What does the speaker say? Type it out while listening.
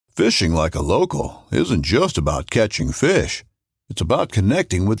Fishing like a local isn't just about catching fish. It's about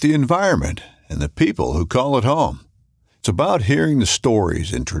connecting with the environment and the people who call it home. It's about hearing the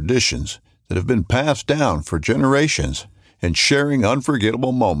stories and traditions that have been passed down for generations and sharing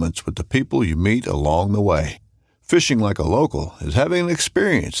unforgettable moments with the people you meet along the way. Fishing like a local is having an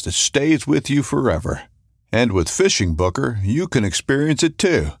experience that stays with you forever. And with Fishing Booker, you can experience it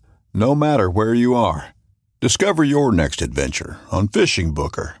too, no matter where you are. Discover your next adventure on Fishing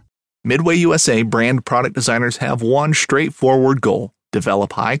Booker. Midway USA brand product designers have one straightforward goal: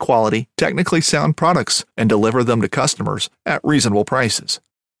 develop high-quality, technically sound products and deliver them to customers at reasonable prices.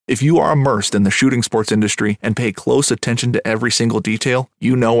 If you are immersed in the shooting sports industry and pay close attention to every single detail,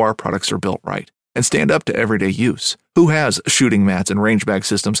 you know our products are built right and stand up to everyday use. Who has shooting mats and range bag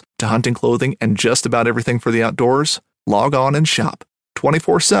systems to hunting clothing and just about everything for the outdoors? Log on and shop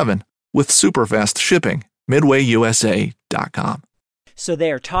 24/7 with super fast shipping. MidwayUSA.com. So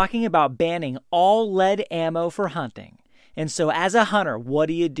they are talking about banning all lead ammo for hunting. And so as a hunter, what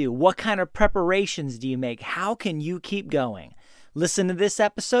do? What kind of preparations do you make? How can you keep going? Listen to this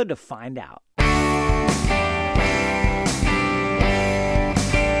episode to find out.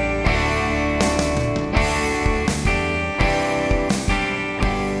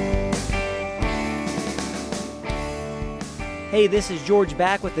 Hey, this is George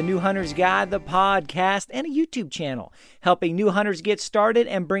back with the New Hunter's Guide, the podcast, and a YouTube channel, helping new hunters get started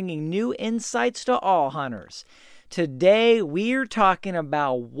and bringing new insights to all hunters. Today, we're talking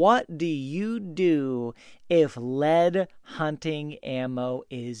about what do you do if lead hunting ammo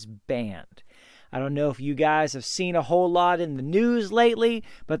is banned. I don't know if you guys have seen a whole lot in the news lately,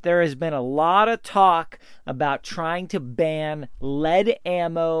 but there has been a lot of talk about trying to ban lead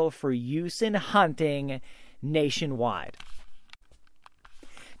ammo for use in hunting nationwide.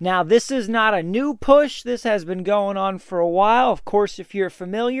 Now, this is not a new push. This has been going on for a while. Of course, if you're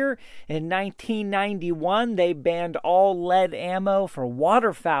familiar, in 1991, they banned all lead ammo for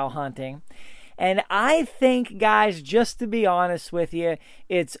waterfowl hunting. And I think, guys, just to be honest with you,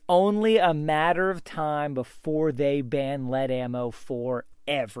 it's only a matter of time before they ban lead ammo for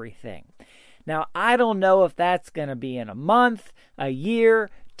everything. Now, I don't know if that's going to be in a month, a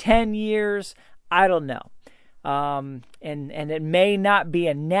year, 10 years. I don't know. And it may not be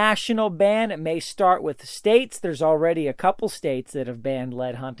a national ban. It may start with the states. There's already a couple states that have banned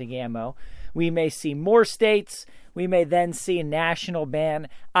lead hunting ammo. We may see more states. We may then see a national ban.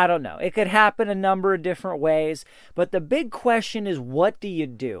 I don't know. It could happen a number of different ways. But the big question is, what do you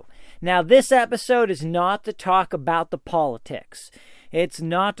do? Now, this episode is not to talk about the politics. It's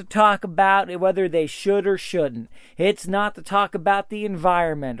not to talk about whether they should or shouldn't. It's not to talk about the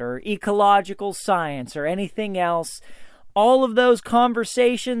environment or ecological science or anything else. All of those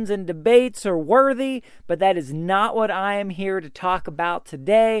conversations and debates are worthy, but that is not what I am here to talk about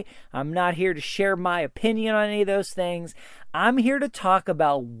today. I'm not here to share my opinion on any of those things. I'm here to talk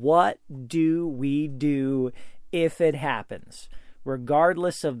about what do we do if it happens,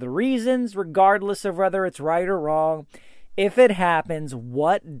 regardless of the reasons, regardless of whether it's right or wrong. If it happens,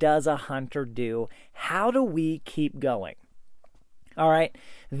 what does a hunter do? How do we keep going? All right,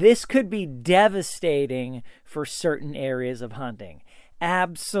 this could be devastating for certain areas of hunting.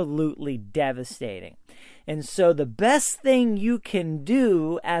 Absolutely devastating. And so the best thing you can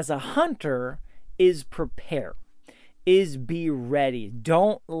do as a hunter is prepare, is be ready.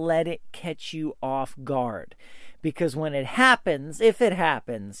 Don't let it catch you off guard. Because when it happens, if it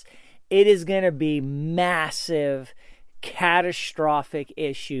happens, it is going to be massive, catastrophic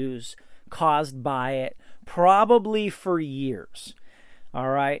issues caused by it, probably for years. All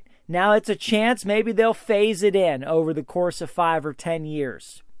right. Now it's a chance maybe they'll phase it in over the course of 5 or 10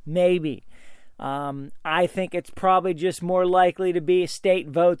 years. Maybe. I think it's probably just more likely to be a state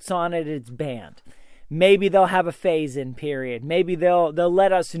votes on it, it's banned. Maybe they'll have a phase-in period. Maybe they'll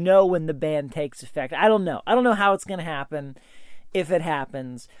let us know when the ban takes effect. I don't know. I don't know how it's going to happen if it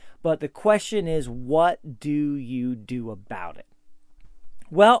happens. But the question is, what do you do about it?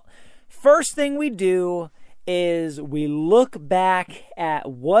 Well, first thing we do is we look back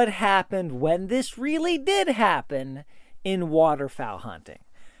at what happened when this really did happen in waterfowl hunting.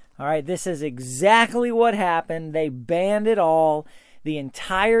 All right, this is exactly what happened. They banned it all. The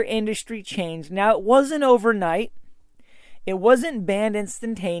entire industry changed. Now, it wasn't overnight. It wasn't banned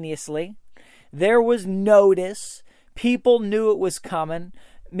instantaneously. There was notice. People knew it was coming.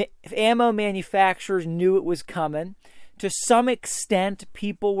 Ammo manufacturers knew it was coming. To some extent,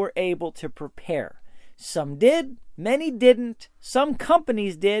 people were able to prepare. Some did, many didn't. Some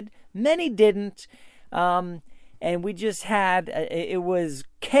companies did, many didn't. And we just had, it was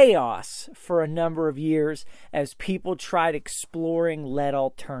chaos for a number of years as people tried exploring lead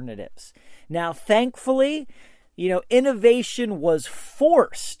alternatives. Now, thankfully, innovation was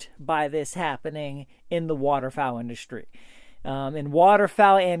forced by this happening in the waterfowl industry. And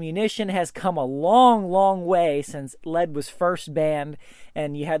waterfowl ammunition has come a long, long way since lead was first banned,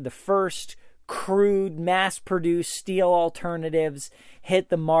 and you had the first crude, mass-produced steel alternatives hit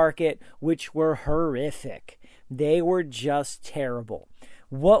the market, which were horrific. They were just terrible.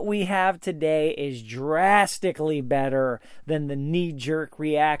 What we have today is drastically better than the knee-jerk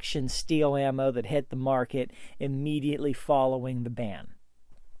reaction steel ammo that hit the market immediately following the ban.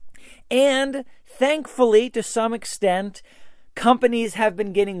 And thankfully, to some extent, companies have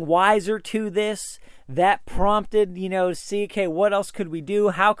been getting wiser to this. That prompted, to see, okay, what else could we do?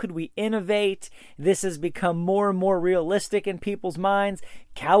 How could we innovate? This has become more and more realistic in people's minds.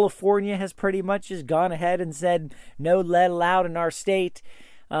 California has pretty much just gone ahead and said no lead allowed in our state.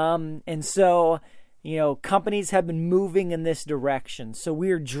 And so, companies have been moving in this direction. So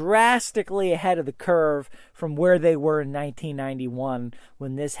we are drastically ahead of the curve from where they were in 1991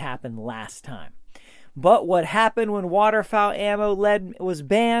 when this happened last time. But what happened when waterfowl ammo lead was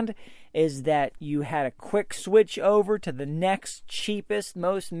banned is that you had a quick switch over to the next cheapest,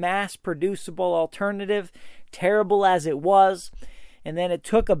 most mass-producible alternative, terrible as it was. And then it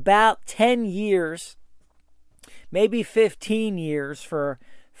took about 10 years, maybe 15 years for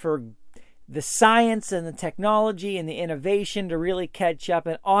the science and the technology and the innovation to really catch up.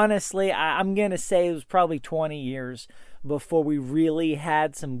 And honestly, I'm going to say it was probably 20 years before we really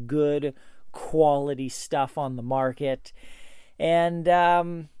had some good quality stuff on the market.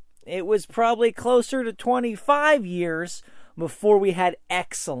 And it was probably closer to 25 years before we had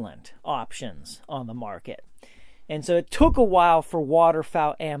excellent options on the market. And so it took a while for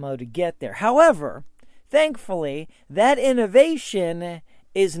waterfowl ammo to get there. However, thankfully, that innovation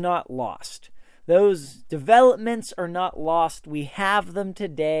is not lost. Those developments are not lost. We have them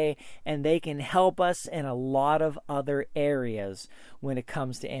today, and they can help us in a lot of other areas when it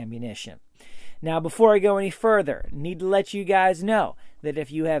comes to ammunition. Now, before I go any further, I need to let you guys know that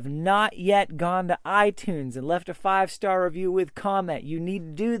if you have not yet gone to iTunes and left a 5-star review with comment, you need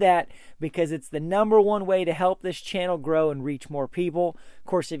to do that because it's the number one way to help this channel grow and reach more people. Of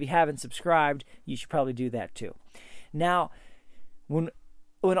course, if you haven't subscribed, you should probably do that too. Now, when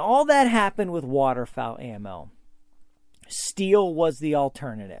all that happened with waterfowl ammo, steel was the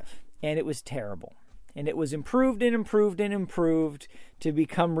alternative, and it was terrible. And it was improved and improved and improved to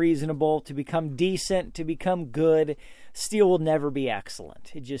become reasonable, to become decent, to become good. Steel will never be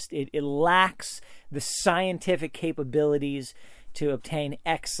excellent. It lacks the scientific capabilities to obtain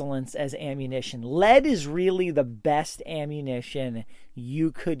excellence as ammunition. Lead is really the best ammunition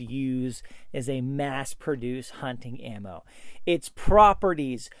you could use as a mass-produced hunting ammo. Its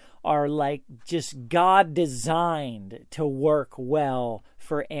properties are like just God designed to work well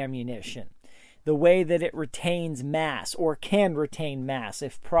for ammunition. The way that it retains mass, or can retain mass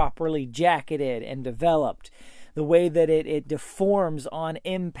if properly jacketed and developed. The way that it deforms on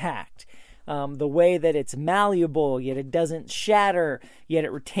impact. The way that it's malleable, yet it doesn't shatter, yet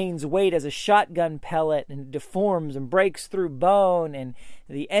it retains weight as a shotgun pellet and deforms and breaks through bone, and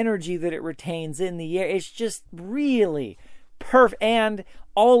the energy that it retains in the air. It's just really perfect. And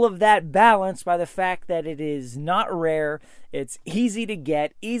all of that balanced by the fact that it is not rare, it's easy to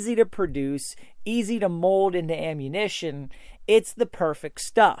get, easy to produce, easy to mold into ammunition. It's the perfect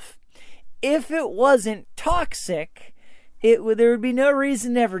stuff. If it wasn't toxic, there would be no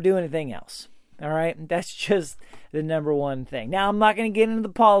reason to ever do anything else. All right? That's just the number one thing. Now, I'm not going to get into the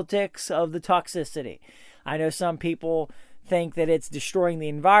politics of the toxicity. I know some people think that it's destroying the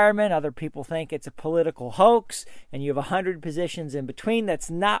environment. Other people think it's a political hoax, and you have 100 positions in between. That's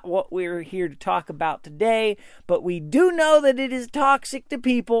not what we're here to talk about today, but we do know that it is toxic to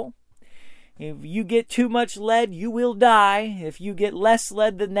people. If you get too much lead, you will die. If you get less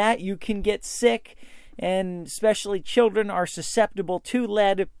lead than that, you can get sick, and especially children are susceptible to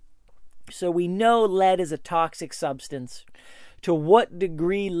lead. So we know lead is a toxic substance. To what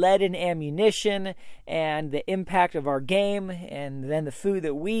degree lead in ammunition and the impact of our game and then the food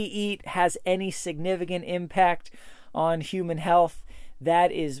that we eat has any significant impact on human health,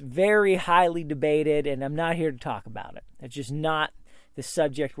 that is very highly debated, and I'm not here to talk about it. It's just not the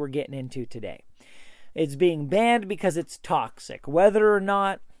subject we're getting into today. It's being banned because it's toxic. Whether or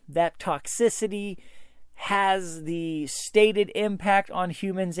not that toxicity has the stated impact on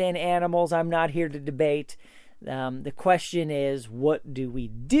humans and animals, I'm not here to debate. The question is, what do we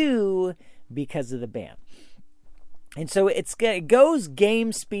do because of the ban? And so it goes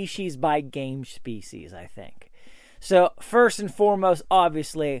game species by game species, I think. So first and foremost,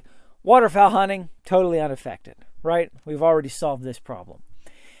 obviously, waterfowl hunting, totally unaffected, right? We've already solved this problem.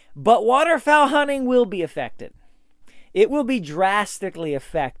 But waterfowl hunting will be affected. It will be drastically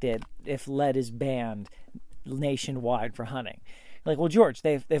affected if lead is banned nationwide for hunting. Like, well, George,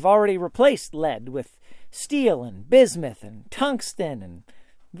 they've already replaced lead with steel and bismuth and tungsten and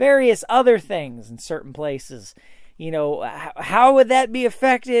various other things in certain places. You know, how would that be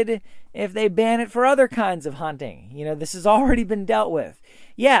affected if they ban it for other kinds of hunting? You know, this has already been dealt with.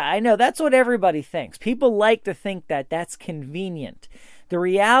 Yeah, I know. That's what everybody thinks. People like to think that that's convenient. The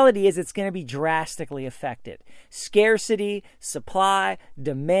reality is it's going to be drastically affected. Scarcity, supply,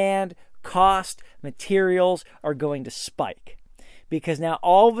 demand, cost, materials are going to spike. Because now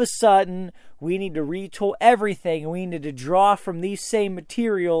all of a sudden we need to retool everything and we need to draw from these same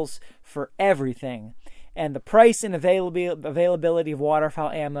materials for everything. And the price and availability of waterfowl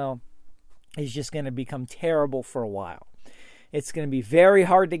ammo is just going to become terrible for a while. It's going to be very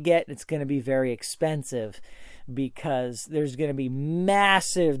hard to get. It's going to be very expensive because there's going to be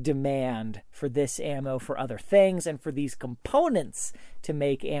massive demand for this ammo for other things and for these components to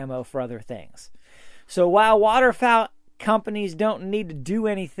make ammo for other things. So while waterfowl companies don't need to do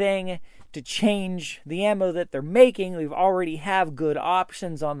anything to change the ammo that they're making, we already have good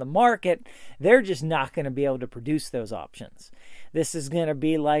options on the market. They're just not going to be able to produce those options. This is going to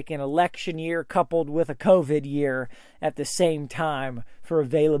be like an election year coupled with a COVID year at the same time for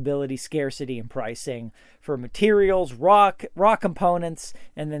availability, scarcity, and pricing for materials, raw components,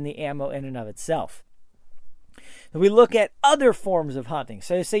 and then the ammo in and of itself. We look at other forms of hunting.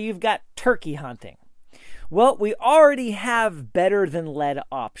 So say you've got turkey hunting. Well, we already have better than lead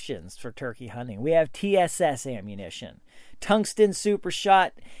options for turkey hunting. We have TSS ammunition, tungsten super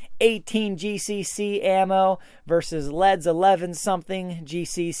shot, 18 GCC ammo versus lead's 11 something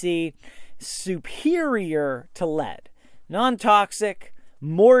GCC, superior to lead. Non-toxic,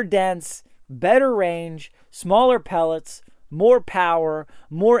 more dense, better range, smaller pellets, more power,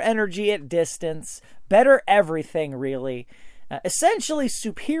 more energy at distance, better everything really. Essentially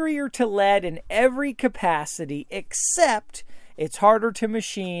superior to lead in every capacity, except it's harder to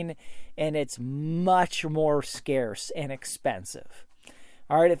machine and it's much more scarce and expensive.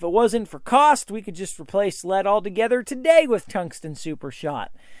 All right, if it wasn't for cost, we could just replace lead altogether today with tungsten super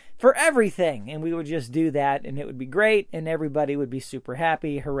shot for everything, and we would just do that, and it would be great, and everybody would be super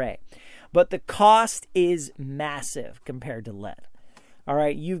happy. Hooray. But the cost is massive compared to lead. All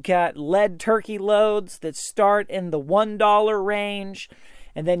right, you've got lead turkey loads that start in the $1 range,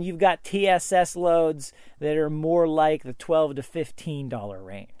 and then you've got TSS loads that are more like the $12 to $15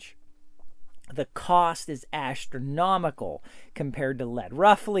 range. The cost is astronomical compared to lead,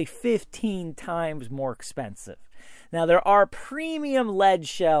 roughly 15 times more expensive. Now, there are premium lead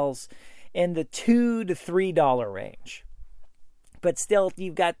shells in the $2 to $3 range. But still,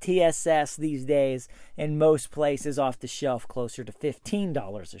 you've got TSS these days in most places off the shelf closer to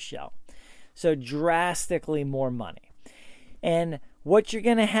 $15 a shell. So drastically more money. And what you're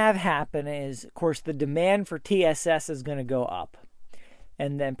going to have happen is, of course, the demand for TSS is going to go up.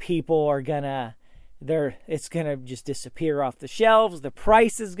 And then people are going to, it's going to just disappear off the shelves. The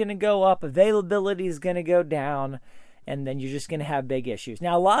price is going to go up. Availability is going to go down. And then you're just going to have big issues.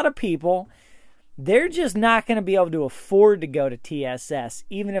 Now, a lot of people, they're just not going to be able to afford to go to TSS,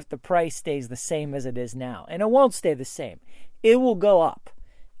 even if the price stays the same as it is now. And it won't stay the same. It will go up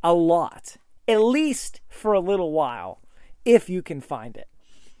a lot, at least for a little while, if you can find it,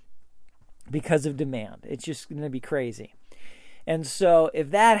 because of demand. It's just going to be crazy. And so if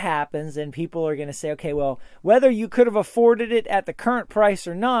that happens, then people are going to say, okay, well, whether you could have afforded it at the current price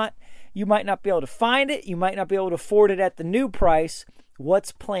or not, you might not be able to find it. You might not be able to afford it at the new price.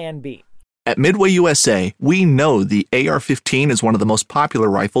 What's plan B? At Midway USA, we know the AR-15 is one of the most popular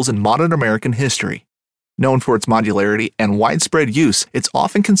rifles in modern American history. Known for its modularity and widespread use, it's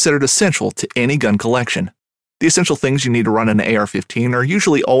often considered essential to any gun collection. The essential things you need to run an AR-15 are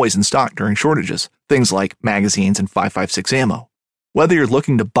usually always in stock during shortages, things like magazines and 5.56 ammo. Whether you're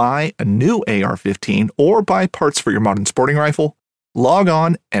looking to buy a new AR-15 or buy parts for your modern sporting rifle, log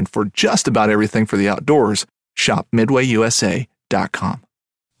on and for just about everything for the outdoors, shop MidwayUSA.com.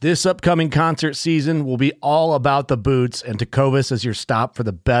 This upcoming concert season will be all about the boots, and Tecovas is your stop for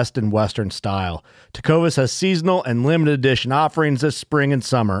the best in Western style. Tecovas has seasonal and limited edition offerings this spring and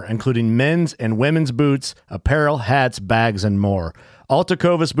summer, including men's and women's boots, apparel, hats, bags, and more. All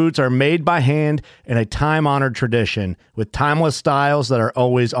Tecovas boots are made by hand in a time-honored tradition with timeless styles that are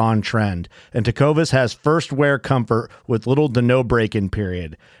always on trend. And Tecovas has first wear comfort with little to no break-in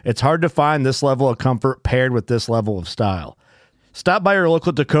period. It's hard to find this level of comfort paired with this level of style. Stop by your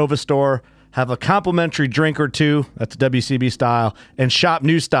local Tecovas store, have a complimentary drink or two, that's WCB style, and shop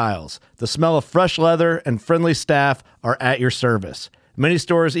new styles. The smell of fresh leather and friendly staff are at your service. Many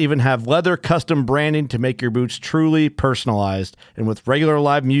stores even have leather custom branding to make your boots truly personalized. And with regular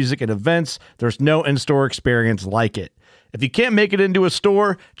live music and events, there's no in-store experience like it. If you can't make it into a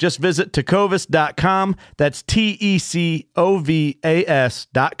store, just visit tecovas.com. That's TECOVAS.com.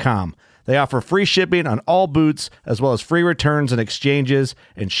 They offer free shipping on all boots, as well as free returns and exchanges,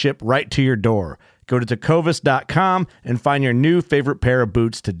 and ship right to your door. Go to tecovas.com and find your new favorite pair of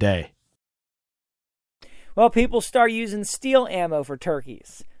boots today. Well, people start using steel ammo for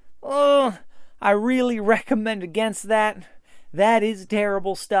turkeys. Oh, I really recommend against that. That is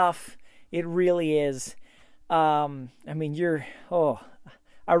terrible stuff. It really is. I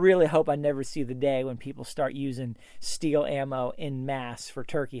really hope I never see the day when people start using steel ammo en masse for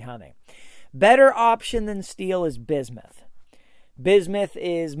turkey hunting. Better option than steel is bismuth. Bismuth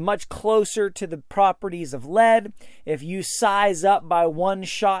is much closer to the properties of lead. If you size up by one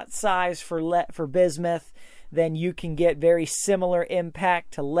shot size for bismuth, then you can get very similar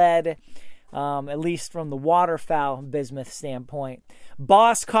impact to lead, at least from the waterfowl bismuth standpoint.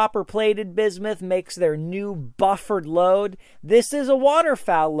 Boss copper-plated bismuth makes their new buffered load. This is a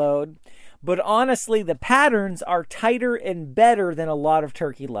waterfowl load, but honestly, the patterns are tighter and better than a lot of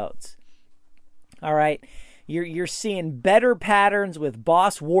turkey loads. All right, you're seeing better patterns with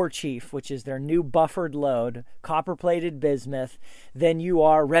Boss Warchief, which is their new buffered load, copper-plated bismuth, than you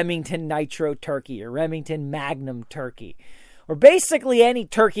are Remington Nitro turkey or Remington Magnum turkey, or basically any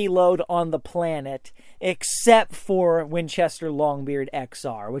turkey load on the planet except for Winchester Longbeard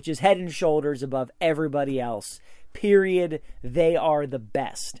XR, which is head and shoulders above everybody else. Period. They are the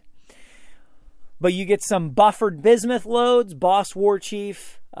best. But you get some buffered bismuth loads. Boss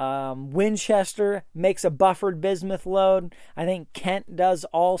Warchief, Winchester makes a buffered bismuth load. I think Kent does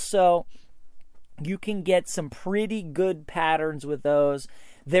also. You can get some pretty good patterns with those.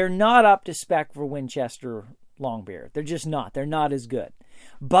 They're not up to spec for Winchester Longbeard. They're just not. They're not as good.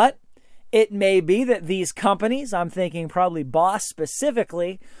 But it may be that these companies, I'm thinking probably Boss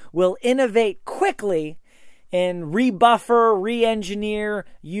specifically, will innovate quickly and rebuffer, re-engineer,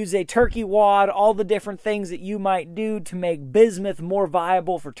 use a turkey wad, all the different things that you might do to make bismuth more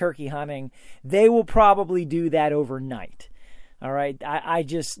viable for turkey hunting. They will probably do that overnight. All right. I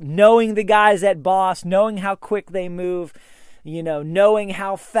just, knowing the guys at Boss, knowing how quick they move, knowing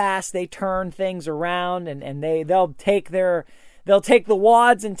how fast they turn things around, and they'll take the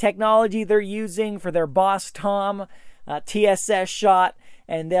wads and technology they're using for their Boss Tom TSS shot,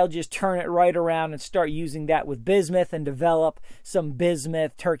 and they'll just turn it right around and start using that with bismuth and develop some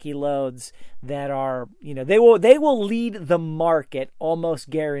bismuth turkey loads that are, they will lead the market almost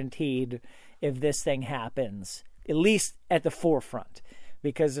guaranteed if this thing happens, at least at the forefront,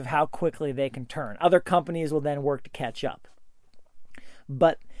 because of how quickly they can turn. Other companies will then work to catch up.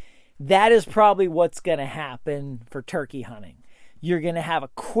 But that is probably what's going to happen for turkey hunting. You're going to have a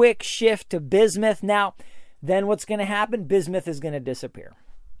quick shift to bismuth. Now, then what's going to happen? Bismuth is going to disappear.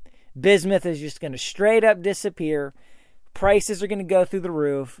 Bismuth is just going to straight up disappear. Prices are going to go through the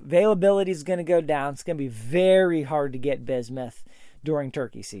roof. Availability is going to go down. It's going to be very hard to get bismuth during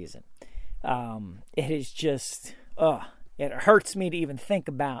turkey season. It is just, it hurts me to even think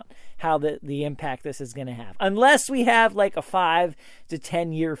about how the impact this is going to have. Unless we have like a 5 to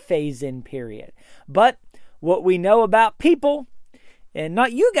 10 year phase-in period. But what we know about people, and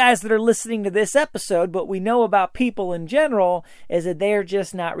not you guys that are listening to this episode, but we know about people in general, is that they're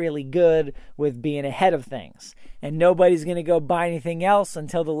just not really good with being ahead of things. And nobody's going to go buy anything else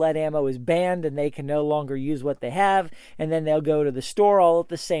until the lead ammo is banned and they can no longer use what they have. And then they'll go to the store all at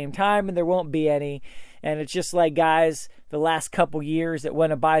the same time and there won't be any. And it's just like guys the last couple years that went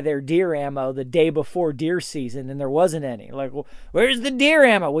to buy their deer ammo the day before deer season and there wasn't any. Like, well, where's the deer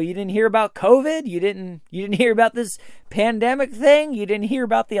ammo? Well, you didn't hear about COVID? You didn't hear about this pandemic thing? You didn't hear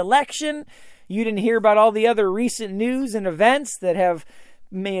about the election? You didn't hear about all the other recent news and events that have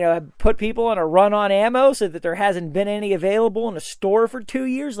put people on a run on ammo so that there hasn't been any available in a store for 2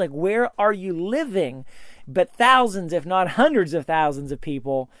 years? Like, where are you living? But thousands, if not hundreds of thousands of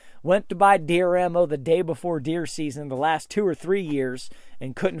people went to buy deer ammo the day before deer season the last 2 or 3 years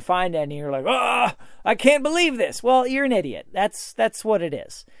and couldn't find any. You're like, I can't believe this. Well, you're an idiot. That's what it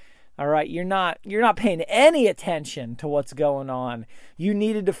is. All right, you're not paying any attention to what's going on. You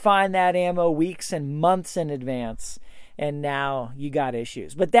needed to find that ammo weeks and months in advance, and now you got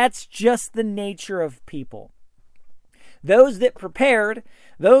issues. But that's just the nature of people. Those that prepared,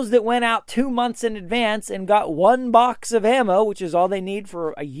 those that went out 2 months in advance and got one box of ammo, which is all they need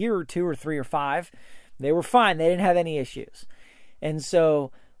for a year or 2 or 3 or 5, they were fine. They didn't have any issues. And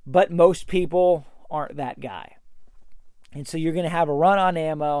so but most people aren't that guy. And so you're going to have a run on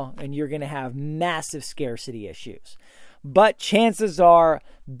ammo, and you're going to have massive scarcity issues. But chances are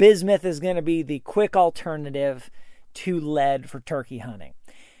bismuth is going to be the quick alternative to lead for turkey hunting.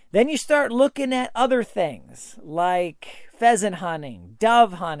 Then you start looking at other things like pheasant hunting,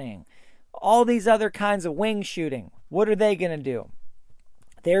 dove hunting, all these other kinds of wing shooting. What are they going to do?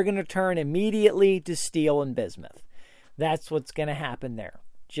 They're going to turn immediately to steel and bismuth. That's what's going to happen there.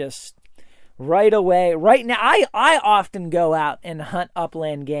 Just right away. Right now, I often go out and hunt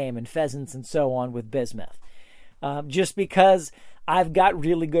upland game and pheasants and so on with bismuth. Just because I've got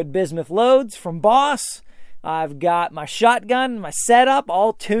really good bismuth loads from Boss. I've got my shotgun, my setup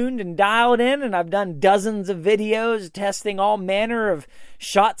all tuned and dialed in, and I've done dozens of videos testing all manner of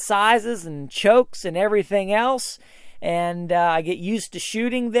shot sizes and chokes and everything else. And I get used to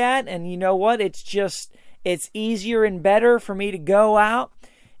shooting that, and you know what? It's easier and better for me to go out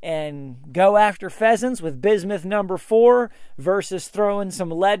and go after pheasants with bismuth number 4 versus throwing some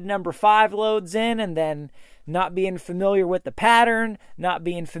lead number 5 loads in and then not being familiar with the pattern, not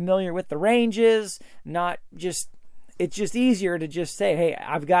being familiar with the ranges, it's just easier to just say, hey,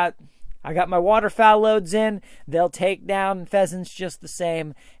 I got my waterfowl loads in, they'll take down pheasants just the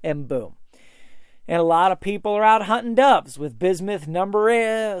same, and boom. And a lot of people are out hunting doves with bismuth number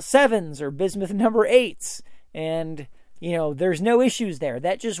 7s or bismuth number 8s. And, there's no issues there.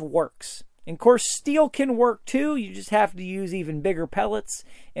 That just works. And of course, steel can work too. You just have to use even bigger pellets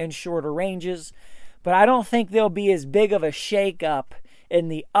and shorter ranges. But I don't think there'll be as big of a shake-up in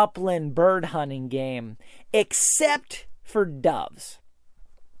the upland bird hunting game, except for doves.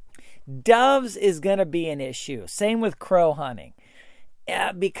 Doves is going to be an issue. Same with crow hunting.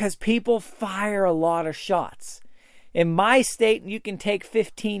 Because people fire a lot of shots. In my state, you can take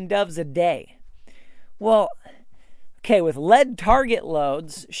 15 doves a day. Well, okay, with lead target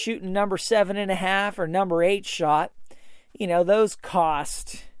loads, shooting number 7.5 or number 8 shot, those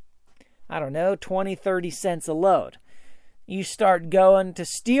cost, 20, 30 cents a load. You start going to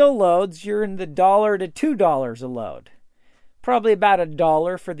steel loads, you're in the $1 to $2 a load. Probably about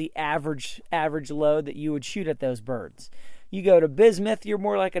 $1 for the average load that you would shoot at those birds. You go to bismuth, you're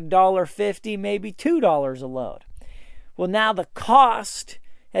more like $1.50, maybe $2 a load. Well, now the cost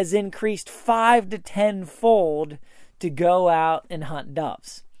has increased 5 to 10-fold to go out and hunt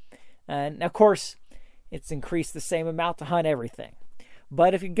doves. And of course, it's increased the same amount to hunt everything.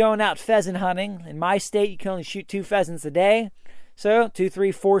 But if you're going out pheasant hunting, in my state, you can only shoot 2 pheasants a day. So 2,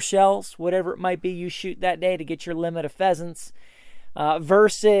 3, 4 shells, whatever it might be you shoot that day to get your limit of pheasants,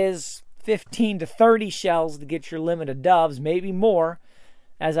 versus 15 to 30 shells to get your limit of doves, maybe more.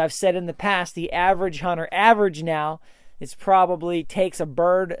 As I've said in the past, the average hunter now is probably takes a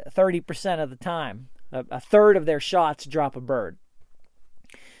bird 30% of the time. A third of their shots drop a bird.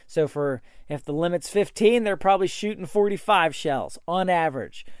 So if the limit's 15, they're probably shooting 45 shells on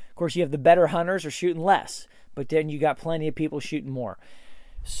average. Of course, you have the better hunters are shooting less, but then you got plenty of people shooting more.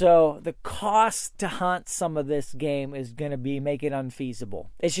 So the cost to hunt some of this game is going to make it unfeasible.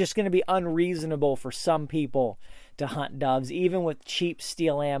 It's just going to be unreasonable for some people to hunt doves, even with cheap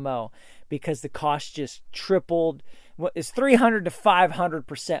steel ammo, because the cost just tripled. It's 300 to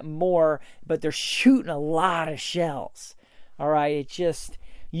 500% more, but they're shooting a lot of shells. All right,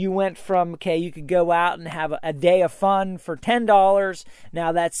 you went from, you could go out and have a day of fun for $10.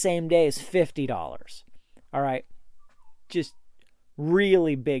 Now that same day is $50. All right, just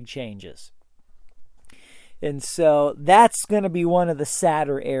really big changes. And so that's going to be one of the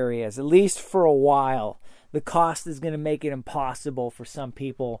sadder areas, at least for a while. The cost is going to make it impossible for some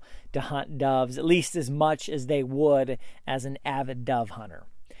people to hunt doves, at least as much as they would as an avid dove hunter.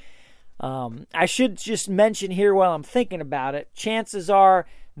 I should just mention here while I'm thinking about it, chances are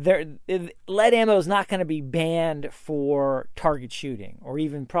lead ammo is not going to be banned for target shooting or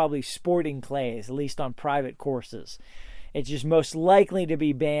even probably sporting clays, at least on private courses. It's just most likely to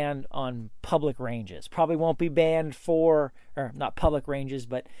be banned on public ranges. Probably won't be banned for, or not public ranges,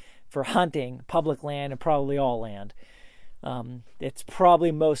 but for hunting, public land, and probably all land. It's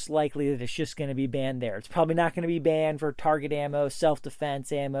probably most likely that it's just going to be banned there. It's probably not going to be banned for target ammo,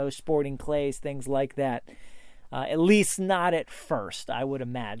 self-defense ammo, sporting clays, things like that. At least not at first, I would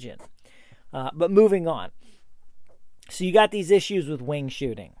imagine. But moving on. So you got these issues with wing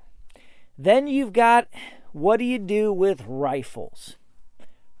shooting. Then you've got, what do you do with rifles?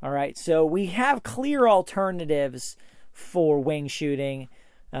 All right, so we have clear alternatives for wing shooting.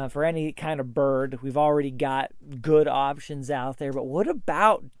 For any kind of bird, we've already got good options out there. But what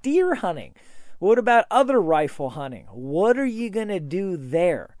about deer hunting? What about other rifle hunting? What are you going to do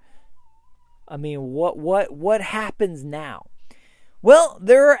there? I mean, what happens now? Well,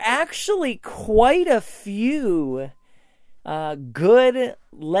 there are actually quite a few good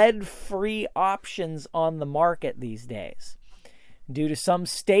lead-free options on the market these days. Due to some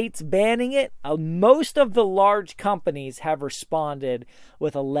states banning it, most of the large companies have responded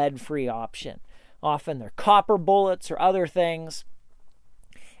with a lead-free option. Often they're copper bullets or other things.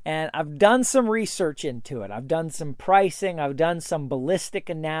 And I've done some research into it. I've done some pricing. I've done some ballistic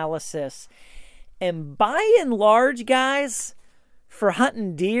analysis. And by and large, guys, for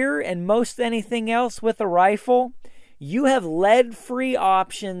hunting deer and most anything else with a rifle, you have lead-free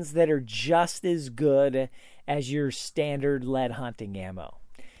options that are just as good as your standard lead hunting ammo.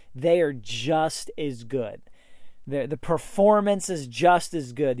 They are just as good. The performance is just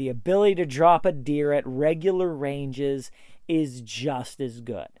as good. The ability to drop a deer at regular ranges is just as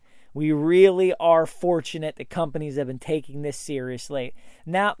good. We really are fortunate that companies have been taking this seriously.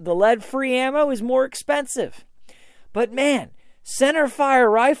 Now, the lead-free ammo is more expensive. But man,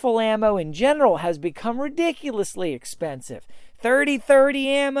 centerfire rifle ammo in general has become ridiculously expensive. 30-30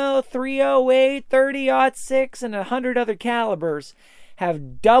 ammo, 308, 30-06, and 100 other calibers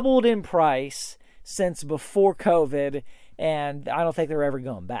have doubled in price since before COVID, and I don't think they're ever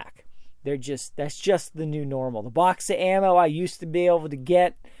going back. That's just the new normal. The box of ammo I used to be able to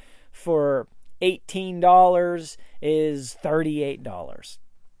get for $18 is $38.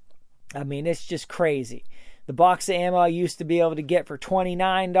 I mean, it's just crazy. The box of ammo I used to be able to get for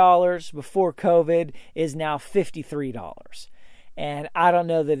 $29 before COVID is now $53. And I don't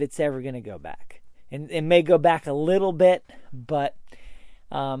know that it's ever going to go back. And it may go back a little bit, but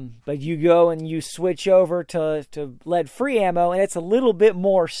you go and you switch over to lead-free ammo, and it's a little bit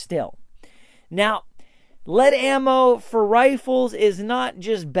more still. Now, lead ammo for rifles is not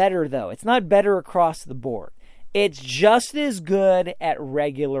just better, though. It's not better across the board. It's just as good at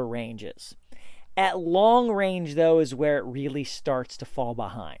regular ranges. At long range, though, is where it really starts to fall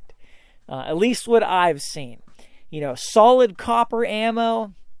behind. At least what I've seen. Solid copper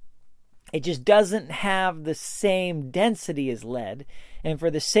ammo, it just doesn't have the same density as lead. And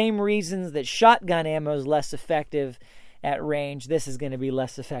for the same reasons that shotgun ammo is less effective at range, this is going to be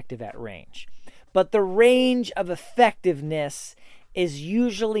less effective at range. But the range of effectiveness is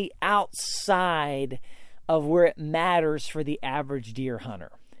usually outside of where it matters for the average deer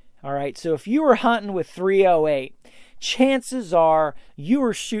hunter. All right, so if you were hunting with 308, chances are you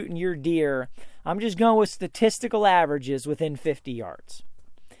were shooting your deer, I'm just going with statistical averages, within 50 yards.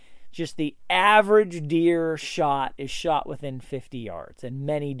 Just the average deer shot is shot within 50 yards, and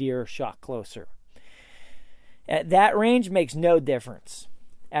many deer are shot closer. At that range, makes no difference.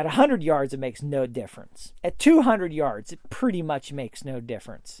 At 100 yards, it makes no difference. At 200 yards, it pretty much makes no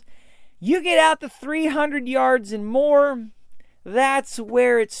difference. You get out to 300 yards and more, that's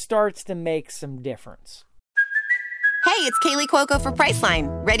where it starts to make some difference. Hey, it's Kaylee Cuoco for Priceline.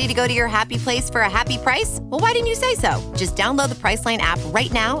 Ready to go to your happy place for a happy price? Well, why didn't you say so? Just download the Priceline app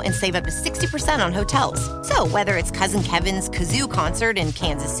right now and save up to 60% on hotels. So whether it's Cousin Kevin's Kazoo Concert in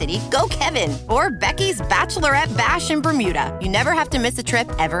Kansas City, go Kevin, or Becky's Bachelorette Bash in Bermuda, you never have to miss a trip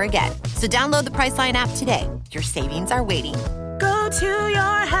ever again. So download the Priceline app today. Your savings are waiting. Go to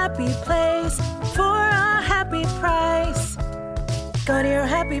your happy place for a happy price. Go to your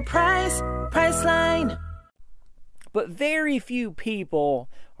happy price, Priceline. But very few people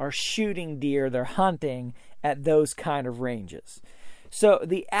are shooting deer, they're hunting at those kind of ranges. So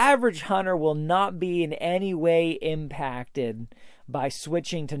the average hunter will not be in any way impacted by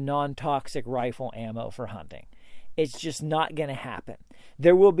switching to non-toxic rifle ammo for hunting. It's just not going to happen.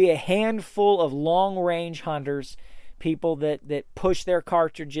 There will be a handful of long-range hunters, people that push their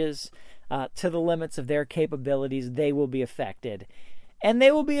cartridges to the limits of their capabilities. They will be affected. And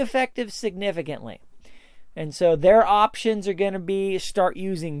they will be effective significantly. And so their options are going to be start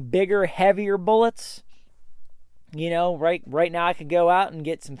using bigger, heavier bullets. Right now I could go out and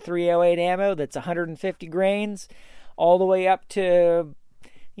get some 308 ammo that's 150 grains all the way up to,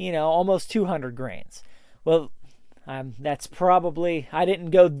 almost 200 grains. Well, that's probably, I didn't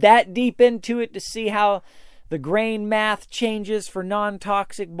go that deep into it to see how the grain math changes for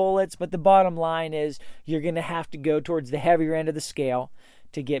non-toxic bullets, but the bottom line is you're going to have to go towards the heavier end of the scale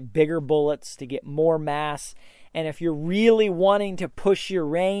to get bigger bullets, to get more mass. And if you're really wanting to push your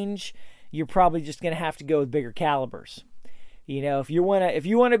range, you're probably just going to have to go with bigger calibers. If you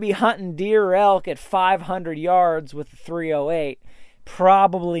want to be hunting deer or elk at 500 yards with a 308,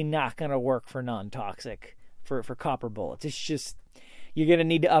 probably not going to work for non-toxic for copper bullets. It's just, you're going to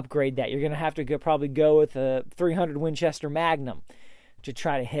need to upgrade that. You're going to have to probably go with a 300 Winchester Magnum to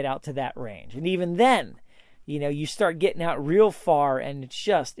try to hit out to that range. And even then, you start getting out real far and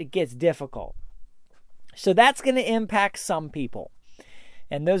it gets difficult. So that's going to impact some people.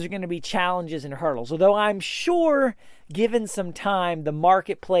 And those are going to be challenges and hurdles. Although I'm sure, given some time, the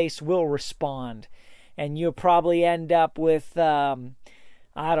marketplace will respond. And you'll probably end up with, probably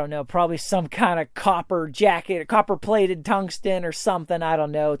some kind of copper jacket, copper-plated tungsten or something. I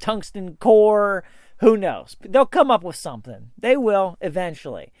don't know. Tungsten core. Who knows? They'll come up with something. They will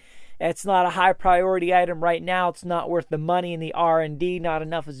eventually. It's not a high priority item right now. It's not worth the money in the R&D. Not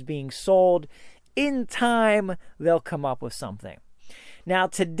enough is being sold. In time, they'll come up with something. Now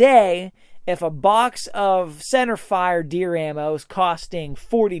today, if a box of centerfire deer ammo is costing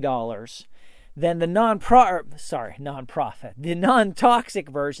 $40, then the non-toxic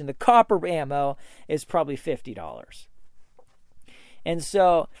version, the copper ammo, is probably $50. And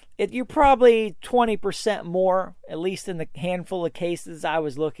so you're probably 20% more, at least in the handful of cases I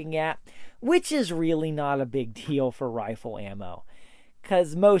was looking at, which is really not a big deal for rifle ammo.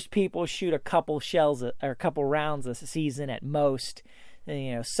 Because most people shoot a couple shells or a couple rounds a season at most.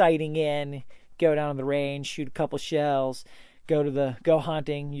 Sighting in, go down to the range, shoot a couple shells, go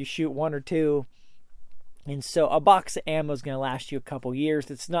hunting, you shoot one or two. And so a box of ammo is going to last you a couple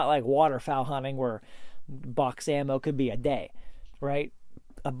years. It's not like waterfowl hunting where box ammo could be a day, right?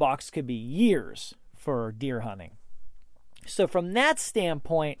 A box could be years for deer hunting. So from that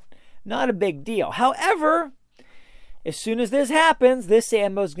standpoint, not a big deal. However, as soon as this happens, this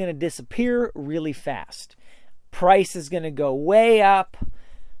ammo is going to disappear really fast. Price is going to go way up.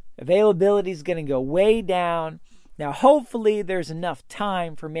 Availability is going to go way down. Now, hopefully, there's enough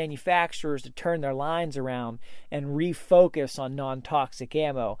time for manufacturers to turn their lines around and refocus on non-toxic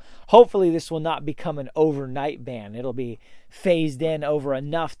ammo. Hopefully, this will not become an overnight ban. It'll be phased in over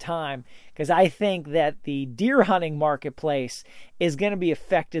enough time, because I think that the deer hunting marketplace is going to be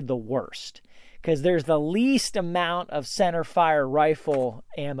affected the worst, because there's the least amount of centerfire rifle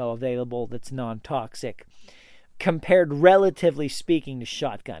ammo available that's non-toxic, compared, relatively speaking, to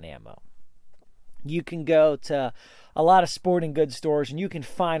shotgun ammo. You can go to a lot of sporting goods stores and you can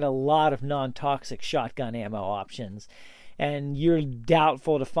find a lot of non-toxic shotgun ammo options. And you're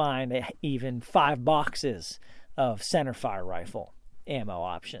doubtful to find even 5 boxes of centerfire rifle ammo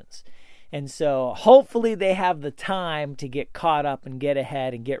options. And so hopefully they have the time to get caught up and get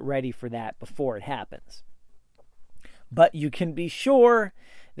ahead and get ready for that before it happens. But you can be sure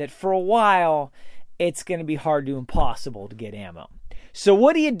that for a while, it's going to be hard to impossible to get ammo. So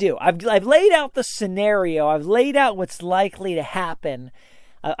what do? I've laid out the scenario. I've laid out what's likely to happen.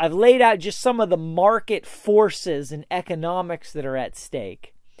 I've laid out just some of the market forces and economics that are at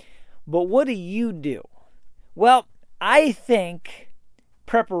stake. But what do you do? Well, I think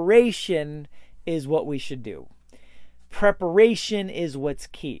preparation is what we should do. Preparation is what's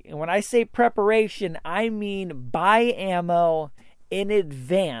key. And when I say preparation, I mean buy ammo in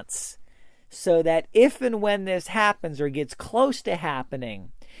advance, so that if and when this happens or gets close to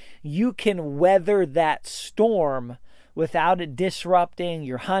happening, you can weather that storm without it disrupting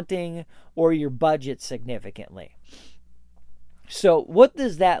your hunting or your budget significantly. So what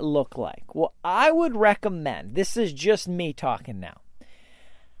does that look like? Well, I would recommend, this is just me talking now,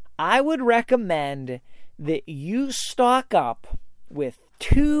 I would recommend that you stock up with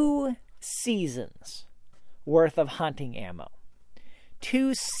 2 seasons worth of hunting ammo.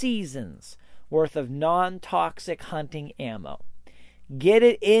 2 seasons worth of non-toxic hunting ammo. Get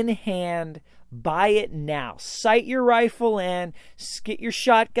it in hand. Buy it now. Sight your rifle in. Get your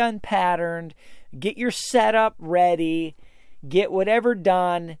shotgun patterned. Get your setup ready. Get whatever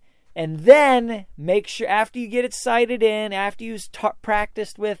done. And then make sure after you get it sighted in, after you've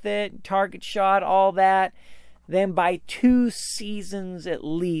practiced with it, target shot, all that, then buy 2 seasons at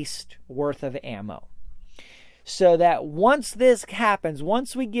least worth of ammo. So that once this happens,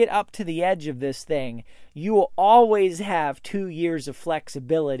 once we get up to the edge of this thing, you will always have 2 years of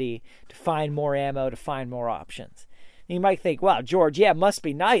flexibility to find more ammo, to find more options. And you might think, wow, George, yeah, it must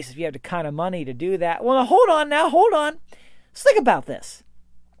be nice if you have the kind of money to do that. Well, hold on. Let's think about this.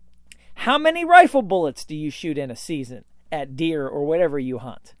 How many rifle bullets do you shoot in a season at deer or whatever you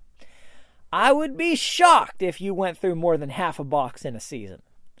hunt? I would be shocked if you went through more than half a box in a season.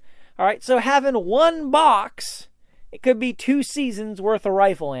 All right, so having 1 box, it could be 2 seasons worth of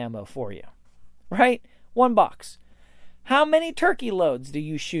rifle ammo for you, right? 1 box. How many turkey loads do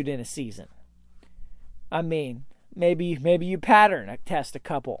you shoot in a season? I mean, maybe you pattern test a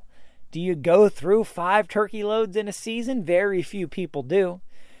couple. Do you go through 5 turkey loads in a season? Very few people do.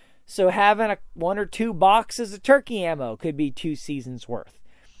 So having 1 or 2 boxes of turkey ammo could be 2 seasons worth,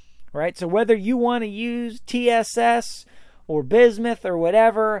 right? So whether you want to use TSS or bismuth or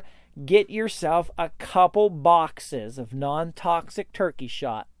whatever, get yourself a couple boxes of non-toxic turkey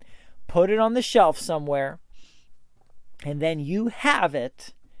shot. Put it on the shelf somewhere. and then you have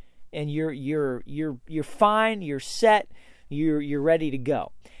it, and you're fine, you're set, you're ready to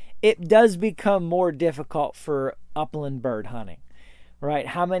go. It does become more difficult for upland bird hunting, right?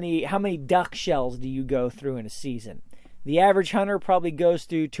 How many duck shells do you go through in a season? The average hunter probably goes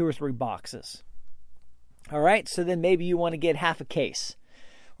through 2 or 3 boxes. All right, so then maybe you want to get half a case,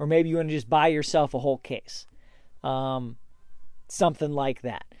 or maybe you want to just buy yourself a whole case, something like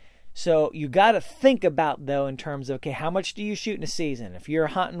that. So you got to think about, though, in terms of, okay, how much do you shoot in a season? If you're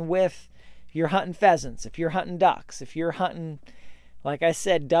hunting pheasants, if you're hunting ducks, if you're hunting, like I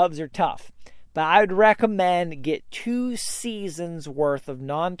said, doves are tough. But I would recommend get 2 seasons worth of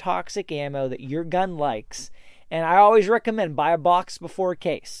non-toxic ammo that your gun likes. And I always recommend buy a box before a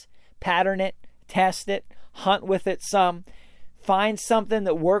case. Pattern it, test it, hunt with it some. Find something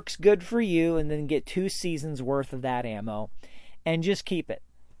that works good for you, and then get 2 seasons worth of that ammo. And just keep it.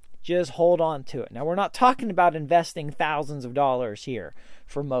 Just hold on to it. Now, we're not talking about investing thousands of dollars here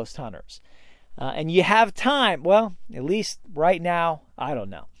for most hunters. And you have time. Well, at least right now, I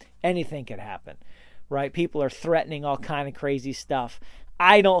don't know. Anything could happen, right? People are threatening all kind of crazy stuff.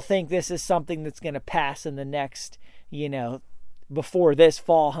 I don't think this is something that's going to pass in the next, before this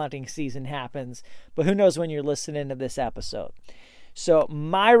fall hunting season happens. But who knows when you're listening to this episode. So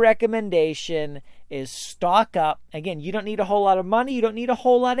my recommendation is stock up. Again, you don't need a whole lot of money. You don't need a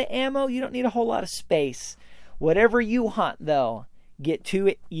whole lot of ammo. You don't need a whole lot of space. Whatever you hunt, though, get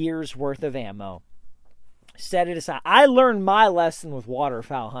 2 years worth of ammo. Set it aside. I learned my lesson with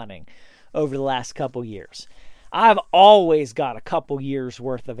waterfowl hunting over the last couple years. I've always got a couple years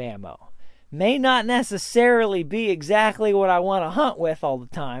worth of ammo. May not necessarily be exactly what I want to hunt with all the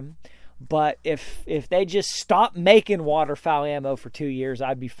time, but if they just stop making waterfowl ammo for 2 years,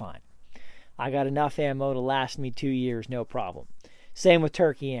 I'd be fine. I got enough ammo to last me 2 years, no problem. Same with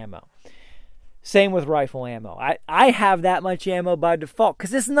turkey ammo. Same with rifle ammo. I have that much ammo by default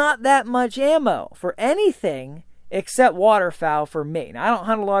because it's not that much ammo for anything except waterfowl for me. Now, I don't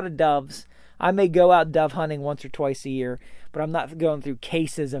hunt a lot of doves. I may go out dove hunting once or twice a year, but I'm not going through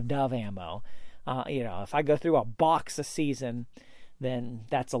cases of dove ammo. If I go through a box a season, then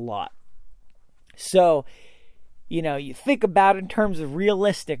that's a lot. So, you think about it in terms of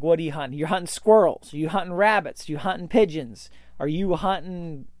realistic. What are you hunting? You're hunting squirrels. Are you hunting rabbits? Are you hunting pigeons? Are you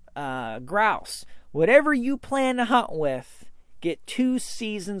hunting grouse? Whatever you plan to hunt with, get 2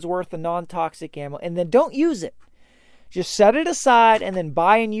 seasons worth of non-toxic ammo, and then don't use it. Just set it aside and then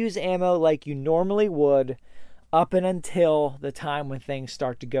buy and use ammo like you normally would up and until the time when things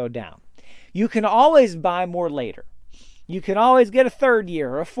start to go down. You can always buy more later. You can always get a 3rd year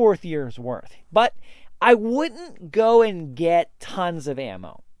or a 4th year's worth. But I wouldn't go and get tons of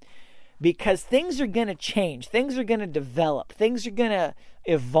ammo because things are going to change. Things are going to develop. Things are going to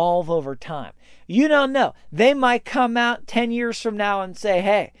evolve over time. You don't know. They might come out 10 years from now and say,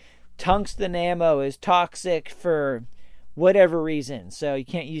 hey, tungsten ammo is toxic for whatever reason, so you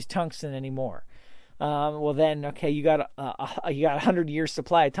can't use tungsten anymore. Well then, okay, you got a 100-year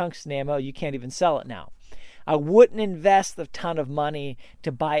supply of tungsten ammo. You can't even sell it now. I wouldn't invest a ton of money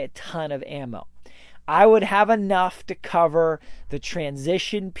to buy a ton of ammo. I would have enough to cover the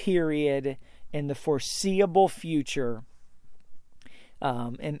transition period in the foreseeable future,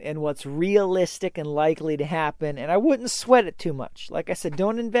 and what's realistic and likely to happen. And I wouldn't sweat it too much. Like I said,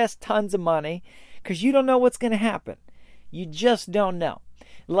 don't invest tons of money because you don't know what's going to happen. You just don't know.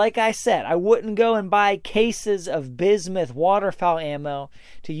 Like I said, I wouldn't go and buy cases of bismuth waterfowl ammo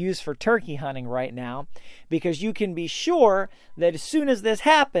to use for turkey hunting right now, because you can be sure that as soon as this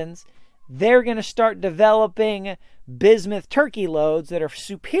happens, they're going to start developing bismuth turkey loads that are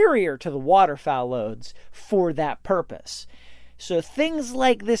superior to the waterfowl loads for that purpose. So things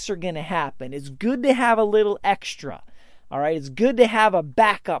like this are going to happen. It's good to have a little extra. All right, it's good to have a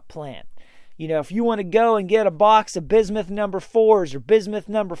backup plan. If you want to go and get a box of bismuth number 4s or bismuth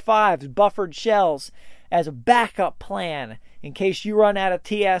number 5s, buffered shells, as a backup plan in case you run out of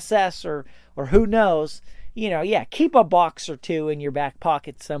TSS or who knows, keep a box or 2 in your back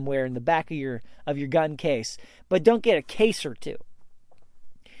pocket somewhere in the back of your gun case, but don't get a case or 2.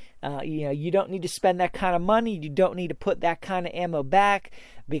 You don't need to spend that kind of money. You don't need to put that kind of ammo back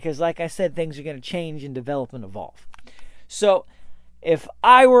because, like I said, things are going to change and develop and evolve. So if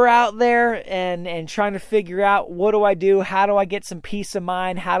I were out there and trying to figure out what do I do, how do I get some peace of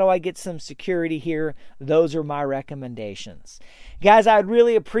mind, how do I get some security here, those are my recommendations. Guys, I'd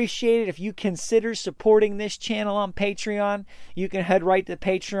really appreciate it if you consider supporting this channel on Patreon. You can head right to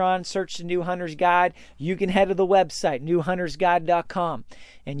Patreon, search the New Hunter's Guide. You can head to the website, newhuntersguide.com,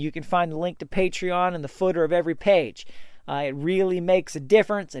 and you can find the link to Patreon in the footer of every page. It really makes a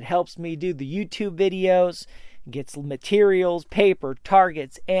difference. It helps me do the YouTube videos. gets materials, paper,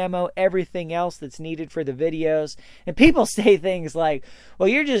 targets, ammo, everything else that's needed for the videos. And people say things like, well,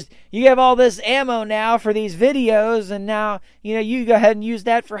 you have all this ammo now for these videos, and now, you go ahead and use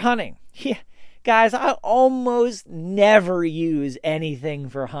that for hunting. Yeah, guys, I almost never use anything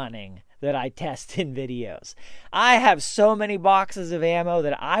for hunting that I test in videos. I have so many boxes of ammo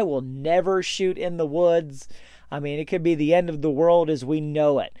that I will never shoot in the woods. I mean, it could be the end of the world as we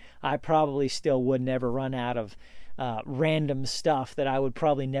know it. I probably still would never run out of random stuff that I would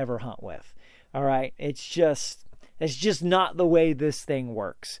probably never hunt with. All right, it's just not the way this thing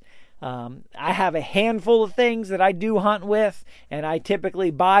works. I have a handful of things that I do hunt with, and I typically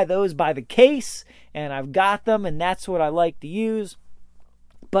buy those by the case, and I've got them, and that's what I like to use.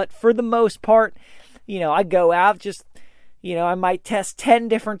 But for the most part, I go out I might test 10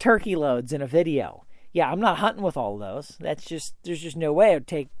 different turkey loads in a video. Yeah, I'm not hunting with all of those. There's just no way. It would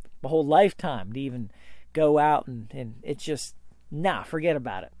take a whole lifetime to even go out, and it's just, forget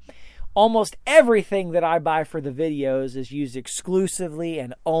about it. Almost everything that I buy for the videos is used exclusively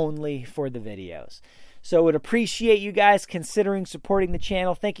and only for the videos. So I would appreciate you guys considering supporting the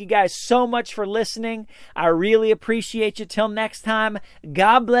channel. Thank you guys so much for listening. I really appreciate you. Till next time,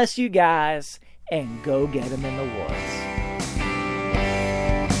 God bless you guys, and go get them in the woods.